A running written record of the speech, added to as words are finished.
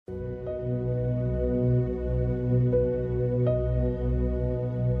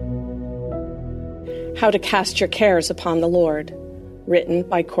How to Cast Your Cares Upon the Lord, written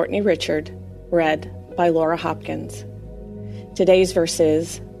by Courtney Richard, read by Laura Hopkins. Today's verse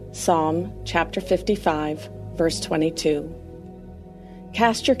is Psalm chapter 55, verse 22.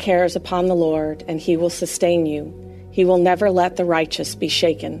 Cast your cares upon the Lord, and he will sustain you. He will never let the righteous be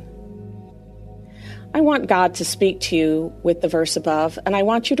shaken. I want God to speak to you with the verse above, and I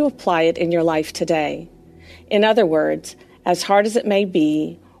want you to apply it in your life today. In other words, as hard as it may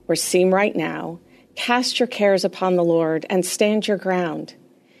be or seem right now, cast your cares upon the Lord and stand your ground.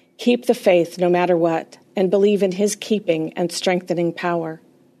 Keep the faith no matter what, and believe in his keeping and strengthening power.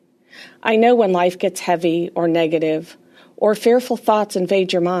 I know when life gets heavy or negative, or fearful thoughts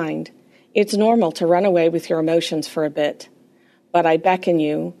invade your mind, it's normal to run away with your emotions for a bit. But I beckon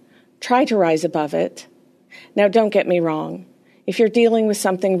you, try to rise above it. Now, don't get me wrong. If you're dealing with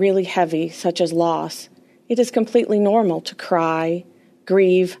something really heavy, such as loss, it is completely normal to cry,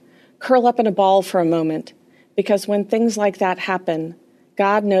 grieve, curl up in a ball for a moment, because when things like that happen,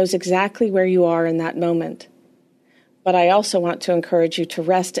 God knows exactly where you are in that moment. But I also want to encourage you to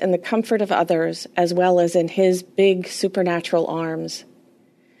rest in the comfort of others as well as in his big supernatural arms.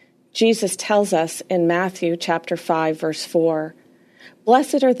 Jesus tells us in Matthew chapter 5, verse 4,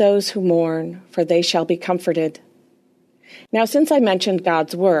 "Blessed are those who mourn, for they shall be comforted." Now, since I mentioned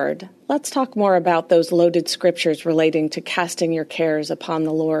God's Word, let's talk more about those loaded scriptures relating to casting your cares upon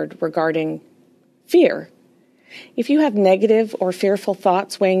the Lord regarding fear. If you have negative or fearful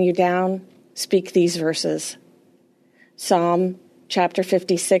thoughts weighing you down, speak these verses. Psalm chapter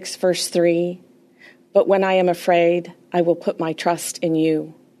 56, verse 3, "But when I am afraid, I will put my trust in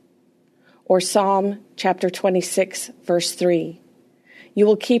you." Or Psalm chapter 26, verse 3, "You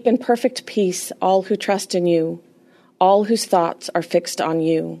will keep in perfect peace all who trust in you, all whose thoughts are fixed on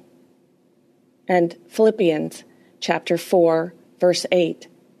you." And Philippians chapter 4, verse 8,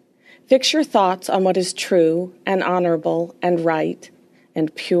 "Fix your thoughts on what is true and honorable and right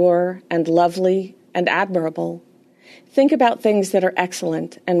and pure and lovely and admirable. Think about things that are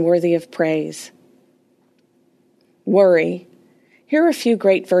excellent and worthy of praise." Worry. Here are a few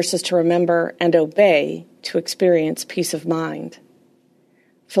great verses to remember and obey to experience peace of mind.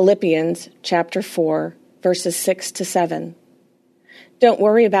 Philippians chapter 4, verses 6 to 7. "Don't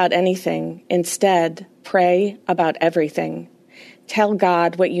worry about anything. Instead, pray about everything. Tell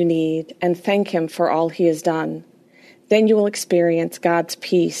God what you need and thank him for all he has done. Then you will experience God's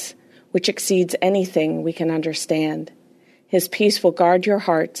peace, which exceeds anything we can understand. His peace will guard your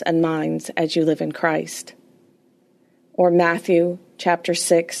hearts and minds as you live in Christ." Or Matthew chapter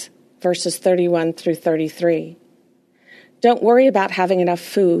 6, verses 31 through 33. "Don't worry about having enough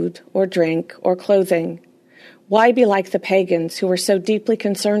food or drink or clothing. Why be like the pagans who are so deeply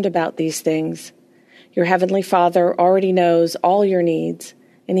concerned about these things? Your heavenly Father already knows all your needs,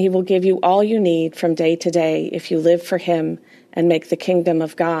 and he will give you all you need from day to day if you live for him and make the kingdom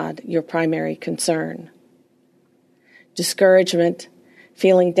of God your primary concern." Discouragement,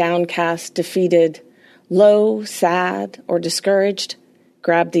 feeling downcast, defeated, low, sad, or discouraged,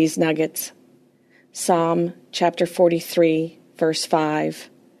 grab these nuggets. Psalm chapter 43, verse 5.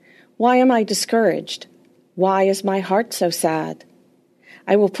 "Why am I discouraged? Why is my heart so sad?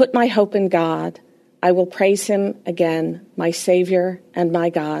 I will put my hope in God. I will praise him again, my Savior and my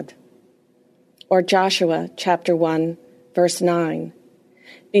God." Or Joshua chapter 1, verse 9.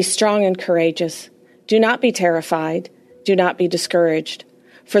 "Be strong and courageous. Do not be terrified. Do not be discouraged.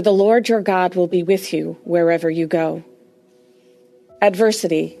 For the Lord your God will be with you wherever you go."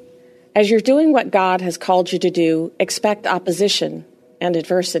 Adversity. As you're doing what God has called you to do, expect opposition and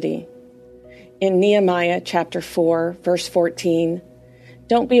adversity. In Nehemiah chapter 4, verse 14,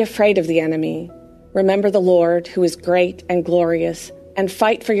 "Don't be afraid of the enemy. Remember the Lord, who is great and glorious, and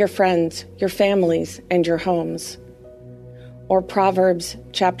fight for your friends, your families, and your homes." Or Proverbs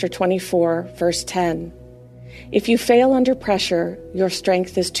chapter 24, verse 10, "If you fail under pressure, your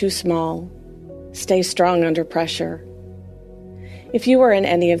strength is too small. Stay strong under pressure." If you are in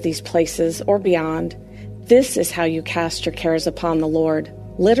any of these places or beyond, this is how you cast your cares upon the Lord,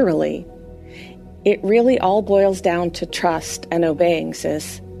 literally. It really all boils down to trust and obeying,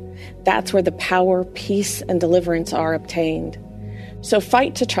 sis. That's where the power, peace, and deliverance are obtained. So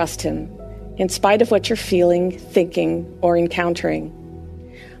fight to trust him, in spite of what you're feeling, thinking, or encountering.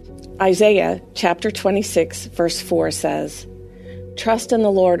 Isaiah chapter 26, verse 4 says, "Trust in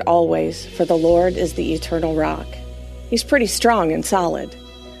the Lord always, for the Lord is the eternal rock." He's pretty strong and solid,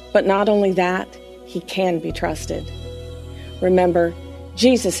 but not only that, he can be trusted. Remember,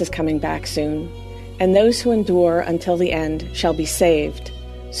 Jesus is coming back soon, and those who endure until the end shall be saved.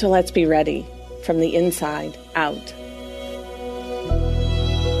 So let's be ready from the inside out.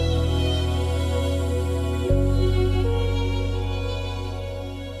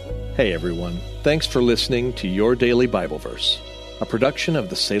 Hey everyone, thanks for listening to Your Daily Bible Verse, a production of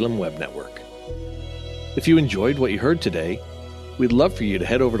the Salem Web Network. If you enjoyed what you heard today, we'd love for you to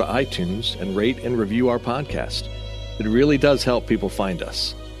head over to iTunes and rate and review our podcast. It really does help people find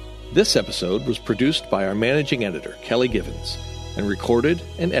us. This episode was produced by our managing editor, Kelly Givens, and recorded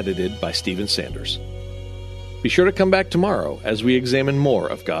and edited by Stephen Sanders. Be sure to come back tomorrow as we examine more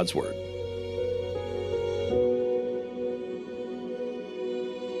of God's Word.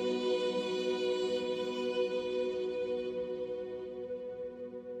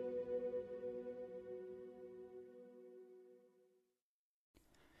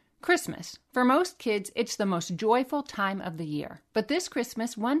 Christmas. For most kids, it's the most joyful time of the year. But this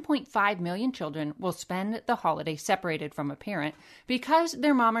Christmas, 1.5 million children will spend the holiday separated from a parent because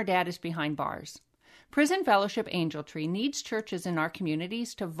their mom or dad is behind bars. Prison Fellowship Angel Tree needs churches in our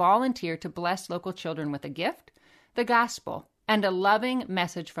communities to volunteer to bless local children with a gift, the gospel, and a loving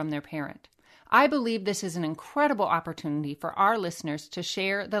message from their parent. I believe this is an incredible opportunity for our listeners to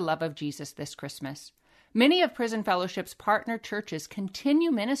share the love of Jesus this Christmas. Many of Prison Fellowship's partner churches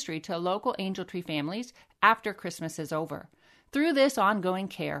continue ministry to local Angel Tree families after Christmas is over. Through this ongoing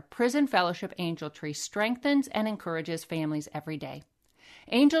care, Prison Fellowship Angel Tree strengthens and encourages families every day.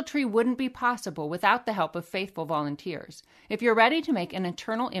 Angel Tree wouldn't be possible without the help of faithful volunteers. If you're ready to make an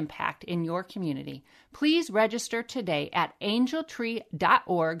eternal impact in your community, please register today at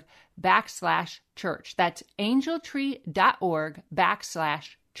angeltree.org/church. That's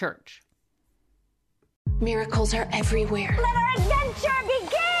angeltree.org/church. Miracles are everywhere. Let our adventure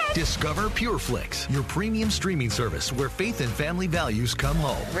begin! Discover PureFlix, your premium streaming service where faith and family values come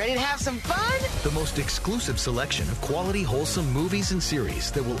home. Ready to have some fun? The most exclusive selection of quality, wholesome movies and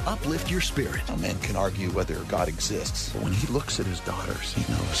series that will uplift your spirit. A man can argue whether God exists, but when he looks at his daughters, he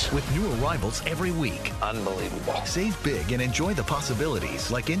knows. With new arrivals every week. Unbelievable. Save big and enjoy the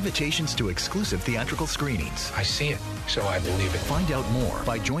possibilities, like invitations to exclusive theatrical screenings. I see it, so I believe it. Find out more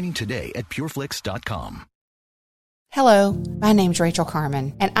by joining today at pureflix.com. Hello, my name's Rachel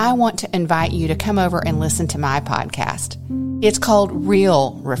Carmen, and I want to invite you to come over and listen to my podcast. It's called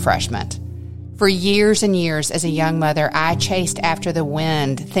Real Refreshment. For years and years as a young mother, I chased after the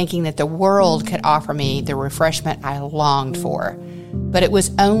wind, thinking that the world could offer me the refreshment I longed for. But it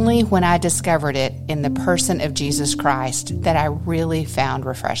was only when I discovered it in the person of Jesus Christ that I really found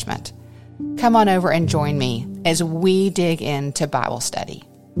refreshment. Come on over and join me as we dig into Bible study.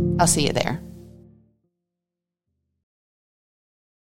 I'll see you there.